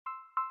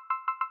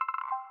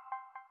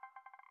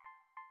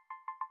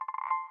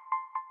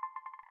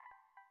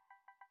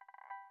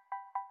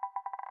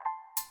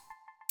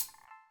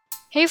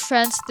Hey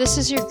friends, this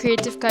is your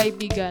Creative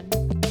Kaibigan,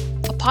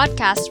 a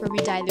podcast where we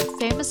dilute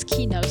famous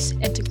keynotes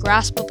into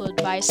graspable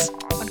advice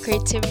on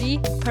creativity,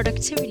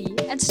 productivity,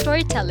 and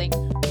storytelling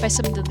by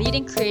some of the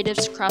leading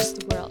creatives across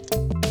the world.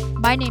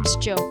 My name's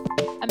Joe.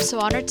 I'm so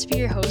honored to be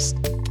your host,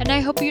 and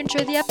I hope you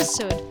enjoy the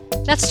episode.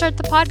 Let's start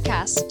the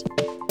podcast.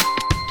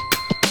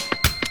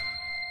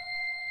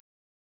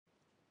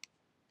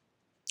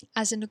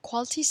 As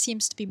inequality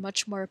seems to be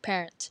much more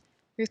apparent,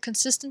 we're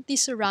consistently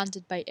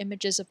surrounded by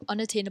images of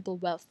unattainable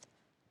wealth,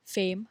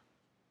 fame,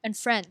 and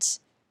friends,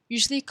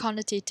 usually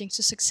connotating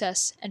to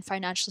success and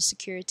financial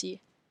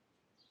security.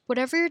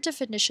 Whatever your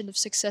definition of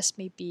success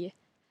may be,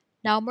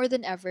 now more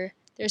than ever,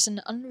 there's an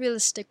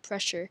unrealistic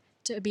pressure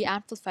to be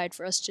amplified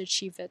for us to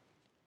achieve it.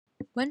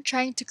 When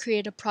trying to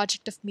create a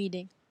project of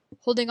meaning,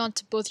 holding on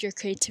to both your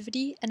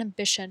creativity and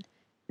ambition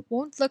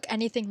won't look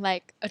anything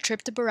like a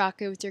trip to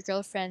Boracay with your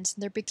girlfriends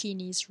in their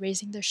bikinis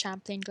raising their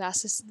champagne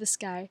glasses to the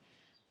sky,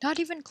 not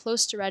even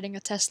close to riding a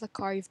Tesla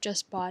car you've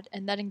just bought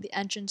and letting the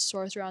engine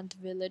soar around the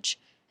village,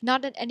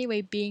 not in any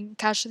way being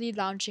casually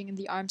lounging in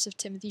the arms of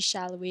Timothy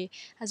Chalamet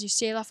as you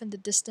sail off in the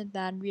distant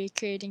land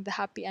recreating the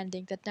happy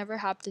ending that never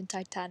happened in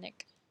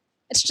Titanic.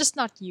 It's just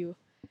not you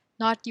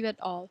at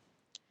all.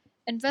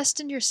 Invest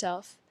in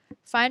yourself.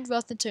 Find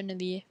wealth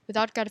internally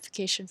without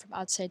gratification from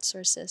outside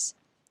sources.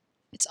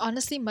 It's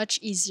honestly much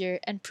easier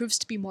and proves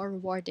to be more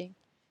rewarding.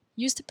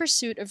 Use the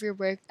pursuit of your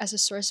work as a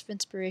source of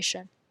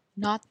inspiration,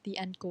 not the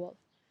end goal.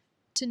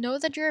 To know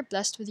that you are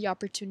blessed with the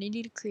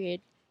opportunity to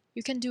create,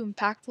 you can do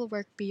impactful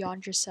work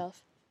beyond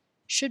yourself.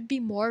 Should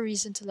be more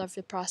reason to love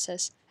the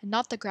process and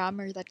not the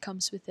grammar that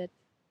comes with it.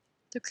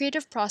 The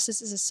creative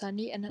process is as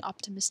sunny and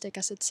optimistic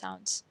as it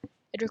sounds.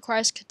 It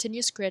requires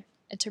continuous grit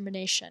and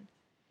determination.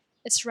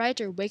 It's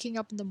writer waking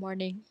up in the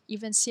morning,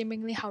 even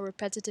seemingly how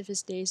repetitive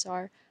his days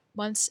are,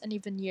 months and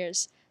even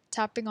years,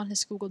 tapping on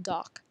his Google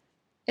Doc.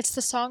 It's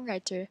the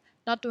songwriter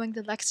not knowing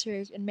the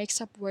lyric and makes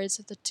up words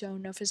at the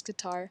tone of his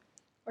guitar,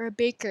 or a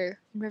baker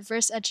who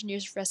reverse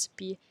engineers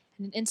recipe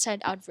and an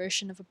inside out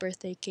version of a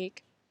birthday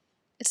cake.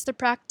 It's the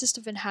practice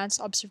of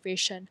enhanced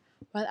observation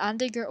while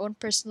adding your own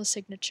personal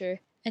signature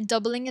and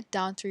doubling it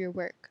down through your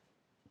work.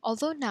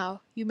 Although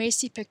now you may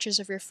see pictures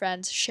of your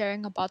friends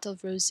sharing a bottle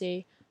of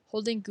rosé,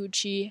 holding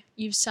Gucci,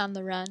 Yves Saint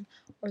Laurent,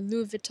 or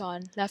Louis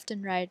Vuitton left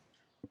and right,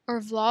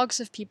 or vlogs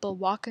of people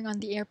walking on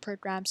the airport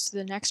ramps to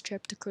the next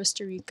trip to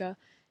Costa Rica,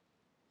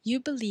 you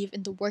believe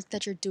in the work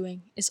that you're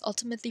doing is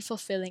ultimately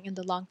fulfilling in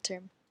the long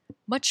term,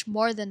 much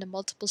more than the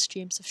multiple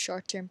streams of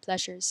short term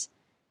pleasures.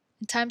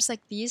 In times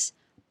like these,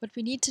 what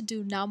we need to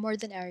do now more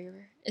than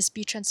ever is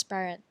be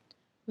transparent.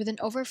 With an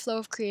overflow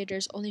of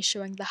creators only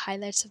showing the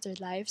highlights of their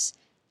lives,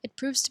 it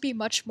proves to be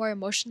much more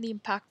emotionally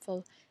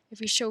impactful if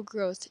we show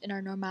growth in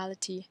our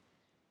normality.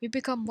 We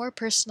become more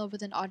personal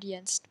with an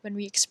audience when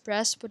we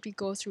express what we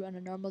go through on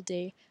a normal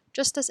day,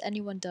 just as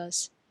anyone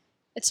does.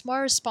 It's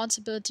more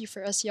responsibility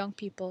for us young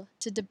people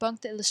to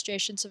debunk the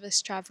illustrations of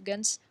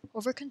extravagance,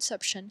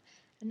 overconsumption,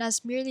 and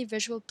as merely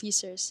visual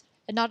pleasers,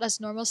 and not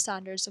as normal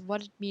standards of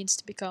what it means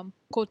to become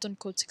quote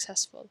unquote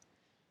successful.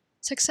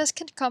 Success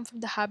can come from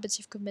the habits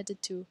you've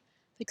committed to,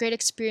 the great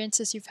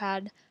experiences you've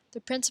had,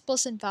 the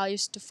principles and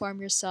values to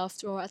form yourself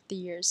throughout the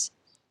years.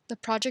 The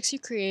projects you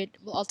create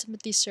will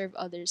ultimately serve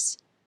others.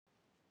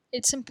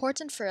 It's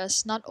important for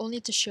us not only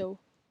to show,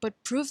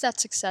 but prove that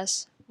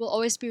success will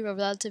always be a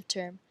relative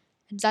term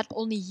and that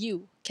only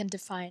you can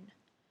define.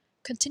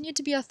 Continue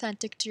to be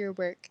authentic to your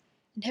work,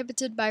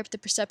 inhibited by the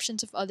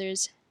perceptions of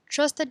others.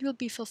 Trust that you'll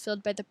be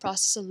fulfilled by the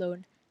process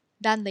alone,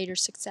 than later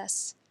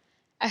success.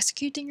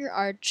 Executing your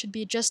art should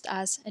be just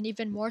as and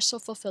even more so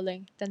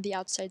fulfilling than the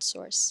outside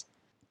source.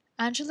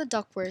 Angela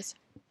Duckworth,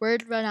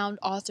 world renowned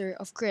author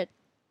of Grit,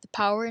 The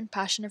Power and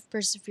Passion of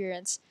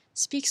Perseverance,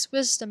 speaks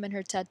wisdom in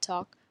her TED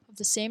Talk of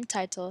the same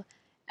title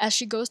as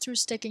she goes through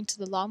sticking to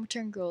the long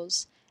term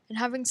goals and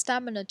having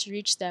stamina to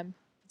reach them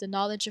with the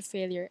knowledge of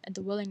failure and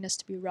the willingness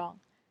to be wrong.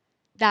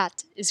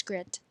 That is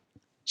grit.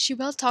 She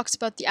well talks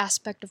about the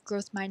aspect of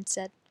growth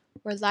mindset,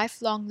 where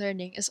lifelong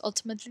learning is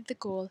ultimately the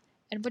goal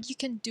and what you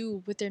can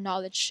do with your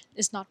knowledge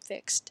is not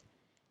fixed.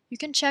 You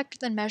can check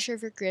the measure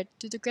of your grit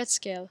through the grit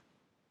scale,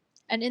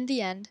 and in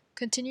the end,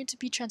 continue to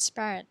be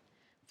transparent,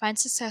 find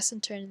success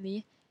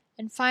internally,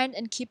 and find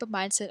and keep a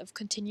mindset of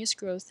continuous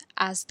growth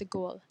as the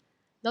goal.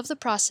 Love the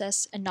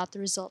process and not the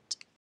result.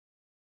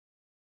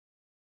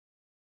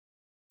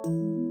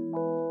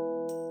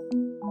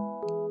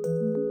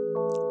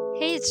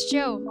 Hey, it's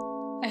Joe.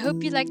 I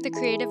hope you liked the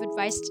creative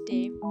advice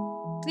today.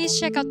 Please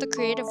check out the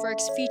creative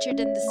works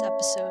featured in this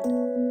episode.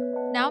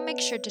 Now make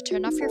sure to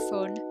turn off your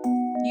phone,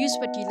 use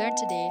what you learned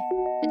today,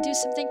 and do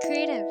something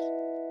creative.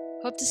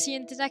 Hope to see you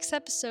in the next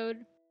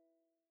episode.